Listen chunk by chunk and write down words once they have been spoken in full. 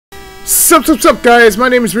Sup, guys? My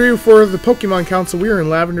name is Ryu for the Thepokemoncouncil. We are in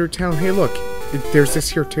Lavender Town. Hey, look. There's this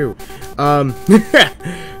here, too.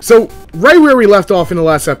 So, right where we left off in the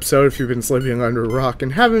last episode, if you've been sleeping under a rock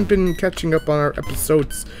and haven't been catching up on our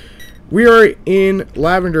episodes, we are in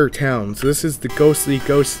Lavender Town. So, this is the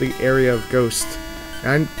ghostly area of Ghost.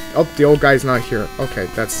 And, oh, the old guy's not here. Okay,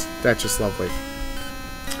 that's just lovely.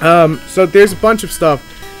 So, there's a bunch of stuff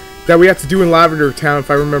that we have to do in Lavender Town,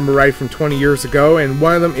 if I remember right, from 20 years ago, and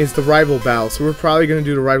one of them is the rival battle, so we're probably going to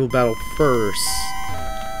do the rival battle first.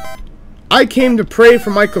 I came to pray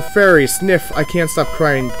for my Clefairy. Sniff, I can't stop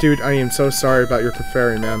crying. Dude, I am so sorry about your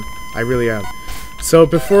Clefairy, man. I really am. So,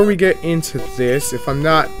 before we get into this, if I'm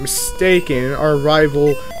not mistaken, our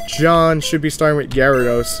rival, John, should be starting with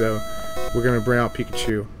Gyarados, so we're going to bring out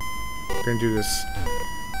Pikachu. We're going to do this.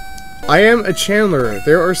 I am a channeler.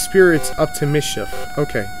 There are spirits up to mischief.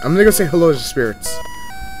 Okay, I'm gonna go say hello to the spirits.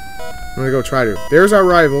 I'm gonna go try to. There's our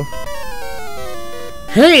rival.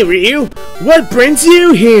 Hey, Ryu! What brings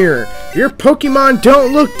you here? Your Pokemon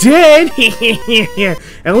don't look dead!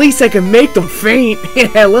 At least I can make them faint.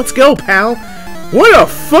 Let's go, pal. What a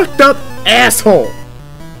fucked up asshole!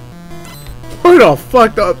 What a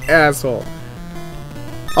fucked up asshole.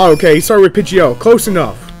 Oh, okay, he started with Pidgeot. Close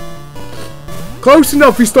enough. Close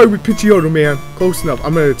enough, he started with Pidgeotto, man. Close enough.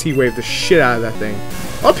 I'm gonna T-Wave the shit out of that thing.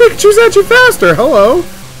 Oh, Pikachu's actually faster! Hello!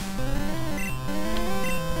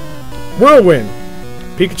 Whirlwind.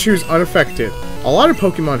 Pikachu's unaffected. A lot of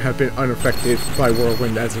Pokemon have been unaffected by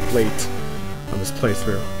Whirlwind as of late on this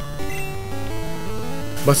playthrough.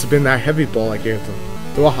 Must have been that heavy ball I gave them.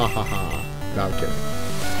 Wahahaha. No, I'm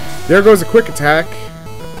kidding. There goes a quick attack.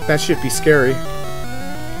 That should be scary.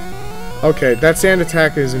 Okay, that sand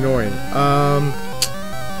attack is annoying.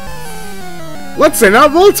 Let's send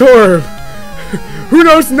out Voltorb! Who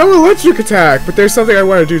knows? No electric attack! But there's something I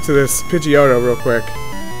want to do to this Pidgeotto real quick.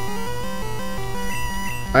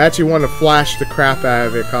 I actually want to flash the crap out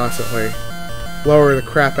of it constantly. Lower the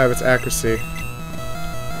crap out of its accuracy.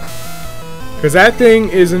 Because that thing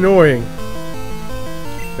is annoying.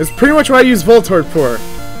 That's pretty much what I use Voltorb for.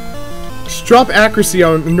 Just drop accuracy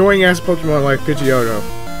on annoying-ass Pokemon like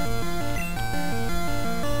Pidgeotto.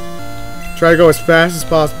 Try to go as fast as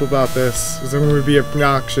possible about this, because I'm going to be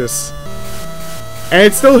obnoxious. And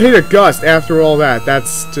it still hit a gust after all that.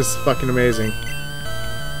 That's just fucking amazing.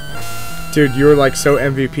 Dude, you're like so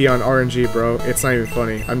MVP on RNG, bro. It's not even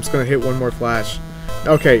funny. I'm just going to hit one more flash.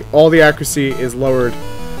 Okay, all the accuracy is lowered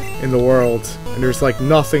in the world. And there's like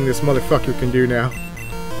nothing this motherfucker can do now.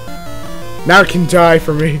 Now it can die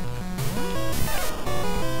for me.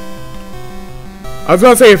 I was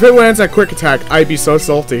going to say, if it lands that quick attack, I'd be so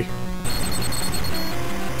salty.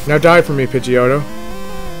 Now die for me, Pidgeotto.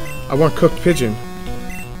 I want cooked pigeon.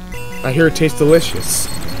 I hear it tastes delicious.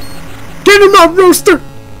 Get him out, Roaster!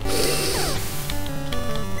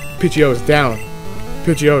 Pidgeotto's down.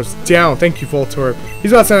 Pidgeotto's down. Thank you, Voltorb.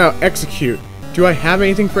 He's about to send out Execute. Do I have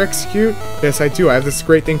anything for Execute? Yes, I do. I have this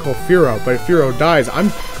great thing called Fearow. But if Fearow dies, I'm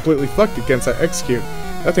completely fucked against that Execute.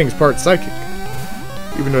 That thing's part psychic.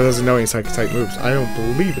 Even though it doesn't know any psychic type moves. I don't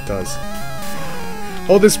believe it does.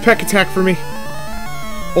 Hold this peck attack for me.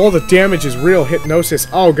 All the damage is real. Hypnosis.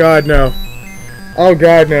 Oh god, no. Oh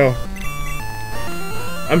god, no.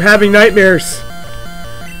 I'm having nightmares.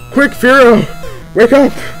 Quick, Fearow! Wake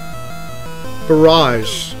up!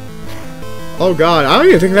 Barrage. Oh god, I don't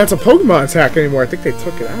even think that's a Pokemon attack anymore. I think they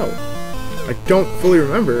took it out. I don't fully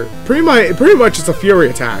remember. Pretty much it's a Fury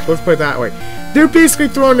attack. Let's put it that way. They're basically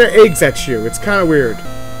throwing their eggs at you. It's kind of weird.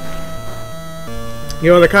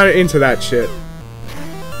 You know, they're kind of into that shit.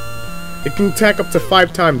 It can attack up to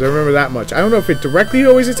 5 times, I remember that much. I don't know if it directly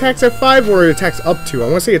always attacks at 5 or it attacks up to. I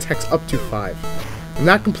want to say it attacks up to 5. I'm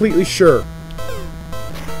not completely sure.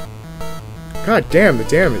 God damn, the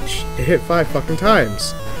damage. It hit 5 fucking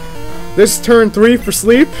times. This is turn 3 for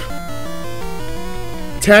sleep.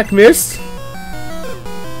 Attack missed.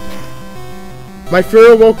 My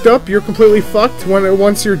Fearow woke up. You're completely fucked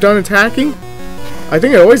once you're done attacking. I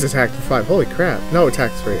think it always attacked for 5. Holy crap. No, it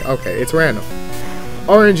attacks 3. Okay, it's random.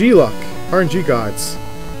 RNG luck. RNG gods.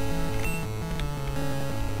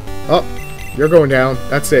 Oh, you're going down.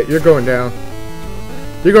 That's it. You're going down.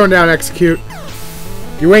 You're going down, Execute.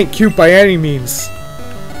 You ain't cute by any means.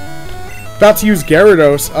 About to use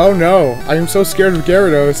Gyarados. Oh no. I am so scared of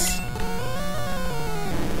Gyarados.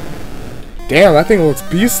 Damn, that thing looks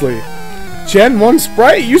beastly. Gen 1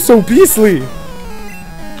 Sprite? You so beastly.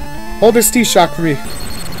 Hold this T-Shock for me.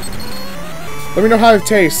 Let me know how it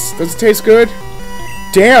tastes. Does it taste good?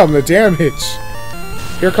 Damn, the damage.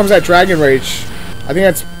 Here comes that Dragon Rage. I think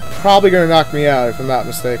that's probably going to knock me out, if I'm not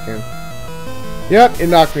mistaken. Yep, it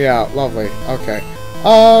knocked me out. Lovely. Okay.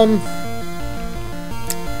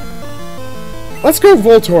 Let's go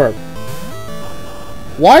Voltorb.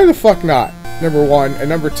 Why the fuck not? Number one. And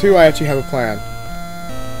number two, I actually have a plan.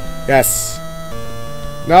 Yes.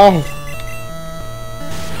 No.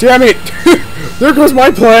 Damn it. There goes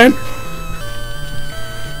my plan.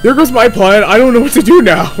 There goes my plan. I don't know what to do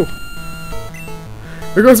now.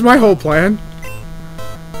 There goes my whole plan.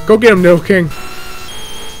 Go get him, Nidoking King.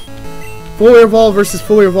 Fully evolved versus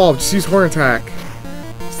fully evolved. Just use Horn Attack.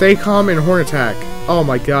 Stay calm and Horn Attack. Oh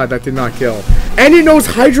my god, that did not kill. And it knows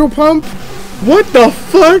Hydro Pump? What the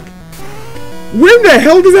fuck? When the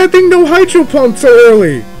hell does that thing know Hydro Pump so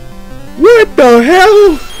early? What the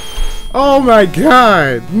hell? Oh my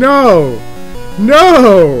god. No.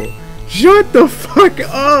 No. Shut the fuck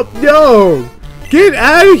up. No. Get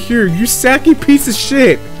out of here, you sacky piece of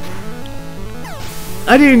shit.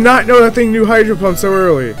 I did not know that thing knew Hydro Pump so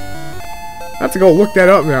early. I have to go look that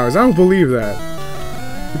up now, because I don't believe that.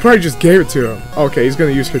 You probably just gave it to him. Okay, he's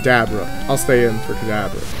gonna use Kadabra. I'll stay in for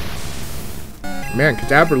Kadabra. Man,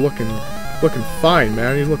 Kadabra looking fine,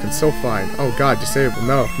 man. He's looking so fine. Oh god, disable.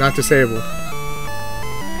 No, not disable.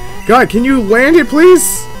 God, can you land it,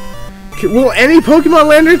 please? Will any Pokemon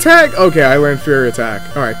land an attack? Okay, I land Fury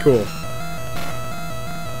Attack. Alright, cool.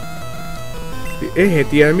 It hit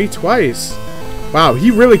the enemy twice. Wow,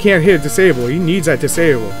 he really can't hit disable. He needs that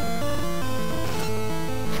disable.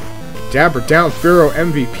 Dabber down Furo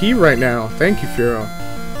MVP right now. Thank you, Furo.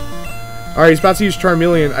 Alright, he's about to use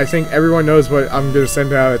Charmeleon. I think everyone knows what I'm going to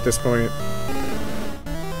send out at this point.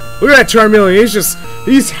 Look at that Charmeleon.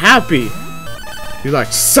 He's happy. He's like,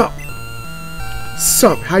 sup?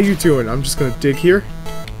 Sup? How you doing? I'm just going to dig here.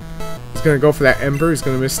 He's going to go for that Ember. He's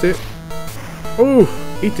going to miss it. Ooh,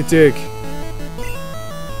 eat the dig.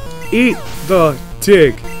 Eat the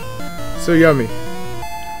dig. So yummy.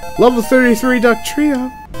 Level 33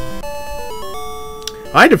 Ductrio.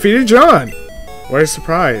 I defeated John. What a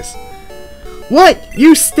surprise. What?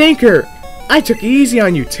 You stinker! I took it easy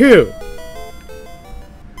on you too.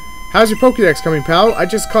 How's your Pokédex coming, pal? I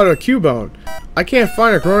just caught a Cubone. I can't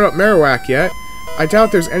find a grown-up Marowak yet. I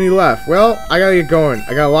doubt there's any left. Well, I gotta get going.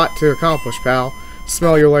 I got a lot to accomplish, pal.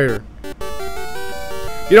 Smell you later.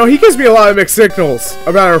 You know, he gives me a lot of mixed signals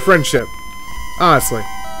about our friendship. Honestly.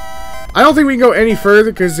 I don't think we can go any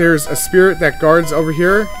further because there's a spirit that guards over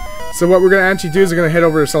here. So what we're going to actually do is we're going to head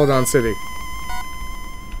over to Celedon City.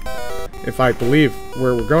 If I believe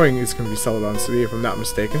where we're going is going to be Celedon City, if I'm not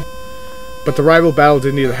mistaken. But the rival battle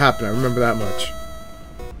didn't need to happen, I remember that much.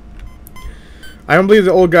 I don't believe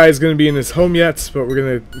the old guy is going to be in his home yet, but we're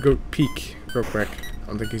going to go peek real quick. I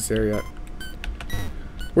don't think he's there yet.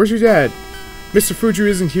 Where's your dad? Mr. Fuju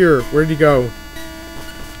isn't here. Where'd he go?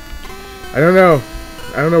 I don't know.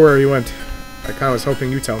 I don't know where he went. I kind of was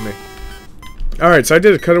hoping you tell me. Alright, so I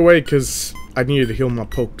did a cutaway because I needed to heal my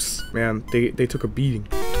pokes. Man, they took a beating.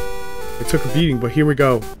 They took a beating, but here we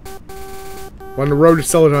go. We're on the road to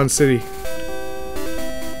Celedon City.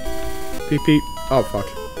 Peep peep. Oh, fuck.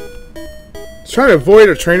 I was trying to avoid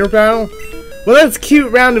a trainer battle. Well, that's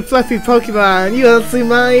cute, round and fluffy Pokemon. You want to see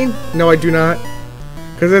mine? No, I do not.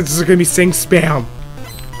 Because that's just going to be sing spam.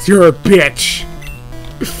 You're a bitch.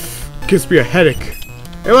 Gives me a headache.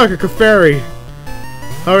 Hey, look, a Clefairy.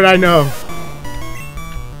 How would I know?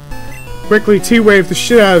 Quickly T-wave the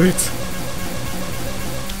shit out of it.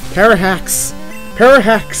 Parahax.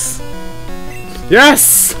 Parahax.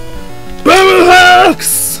 Yes!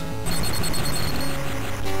 Parahax!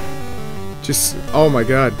 Just, oh my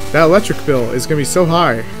god. That electric bill is gonna be so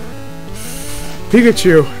high.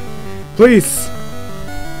 Pikachu, please.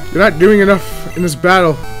 You're not doing enough in this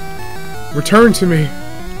battle. Return to me.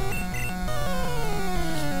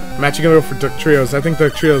 I'm actually gonna go for Ductrios. I think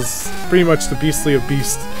Ductrio's pretty much the beastly of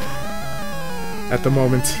beast at the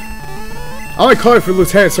moment. I only call it for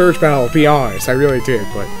Lieutenant Surge battle, to be honest. I really did,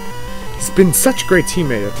 but he's been such a great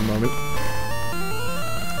teammate at the moment.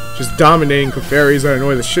 Just dominating Clefairies that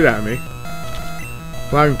annoy the shit out of me.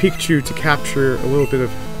 Allowing Pikachu to capture a little bit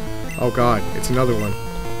of... Oh god, it's another one.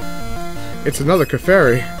 It's another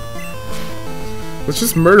Clefairy. Let's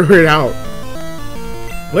just murder it out.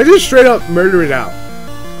 Let's just straight up murder it out.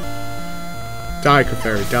 Die,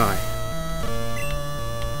 Clefairy, die.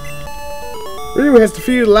 Ryu has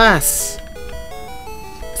defeated Lass.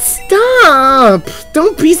 Stop!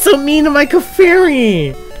 Don't be so mean to my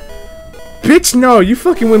Clefairy! Bitch, no, you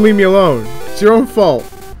fucking wouldn't leave me alone. It's your own fault.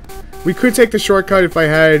 We could take the shortcut if I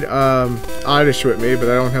had Oddish with me, but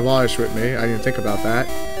I don't have Oddish with me. I didn't think about that.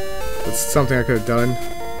 That's something I could have done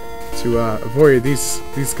to avoid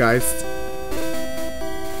these guys.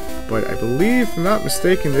 But I believe, if I'm not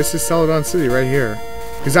mistaken, this is Celedon City right here.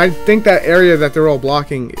 Because I think that area that they're all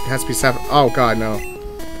blocking, it has to be Sapphire. Oh god, no.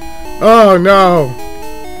 Oh no!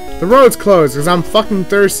 The road's closed because I'm fucking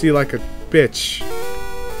thirsty like a bitch.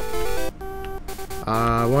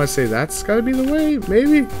 I want to say that's gotta be the way,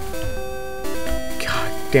 maybe?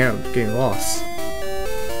 God damn, I'm getting lost.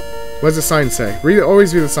 What does the sign say?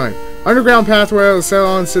 Always read the sign. Underground pathway of the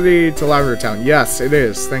Celedon City to Lavender Town. Yes, it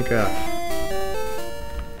is. Thank God.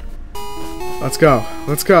 Let's go.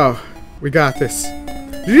 Let's go. We got this.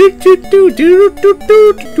 We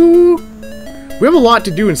have a lot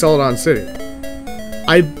to do in Celedon City.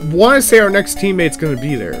 I want to say our next teammate's going to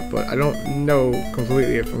be there, but I don't know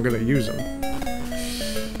completely if I'm going to use them.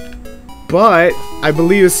 But I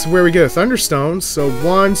believe this is where we get a Thunderstone. So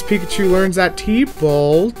once Pikachu learns that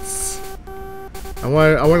T-Bolt, I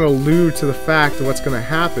want to allude to the fact of what's going to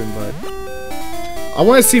happen, but I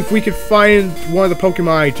want to see if we could find one of the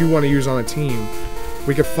Pokemon I do want to use on the team.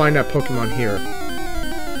 We could find that Pokemon here.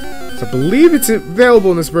 So I believe it's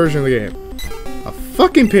available in this version of the game. A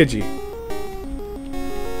fucking Pidgey.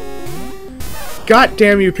 God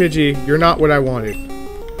damn you, Pidgey. You're not what I wanted.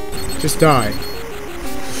 Just die.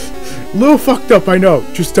 A little fucked up, I know.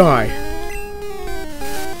 Just die.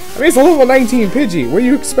 I mean, it's a level 19 Pidgey. What do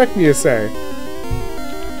you expect me to say?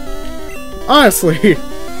 Honestly.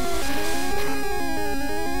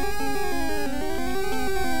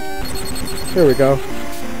 Here we go.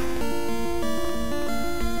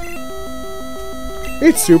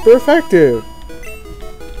 It's super effective.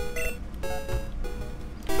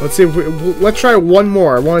 Let's see if let's try one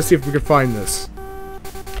more. I want to see if we can find this.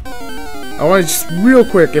 I want to just real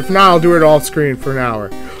quick. If not, I'll do it off screen for an hour.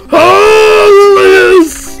 Oh,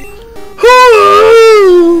 Liz!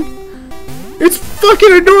 Oh! It's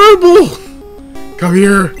fucking adorable! Come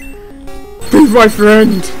here. Be my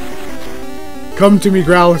friend. Come to me,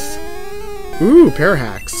 Growlithe. Ooh,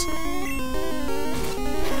 Parahax.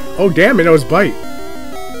 Oh, damn, it knows Bite.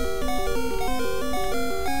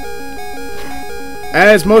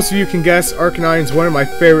 As most of you can guess, Arcanine's one of my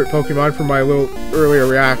favorite Pokemon from my little earlier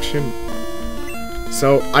reaction.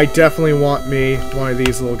 So, I definitely want me one of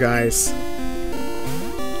these little guys.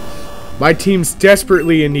 My team's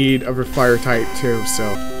desperately in need of a fire type too,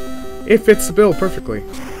 so it fits the bill perfectly.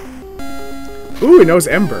 Ooh, it knows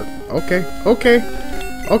Ember. Okay, okay.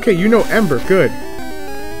 Okay, you know Ember, good.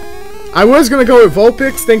 I was gonna go with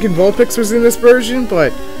Vulpix, thinking Vulpix was in this version,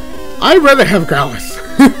 but I'd rather have Growlithe.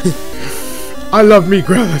 I love me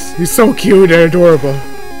Growlithe. He's so cute and adorable.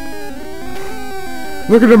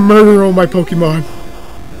 Look at him murder all my Pokemon.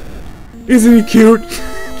 Isn't he cute?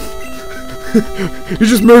 You're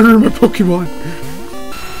just murdering my Pokemon.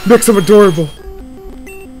 Makes him adorable.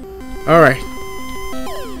 Alright.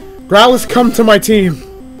 Growlithe, come to my team.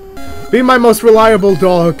 Be my most reliable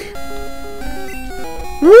dog.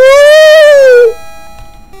 Woo!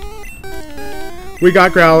 We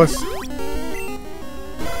got Growlithe.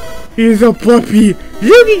 He's a puppy.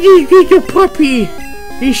 He's a puppy.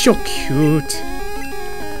 He's so cute.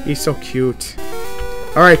 He's so cute.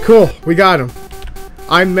 Alright, cool. We got him.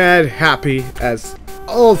 I'm mad happy as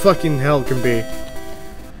all fucking hell can be.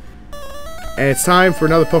 And it's time for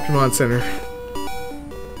another Pokemon Center.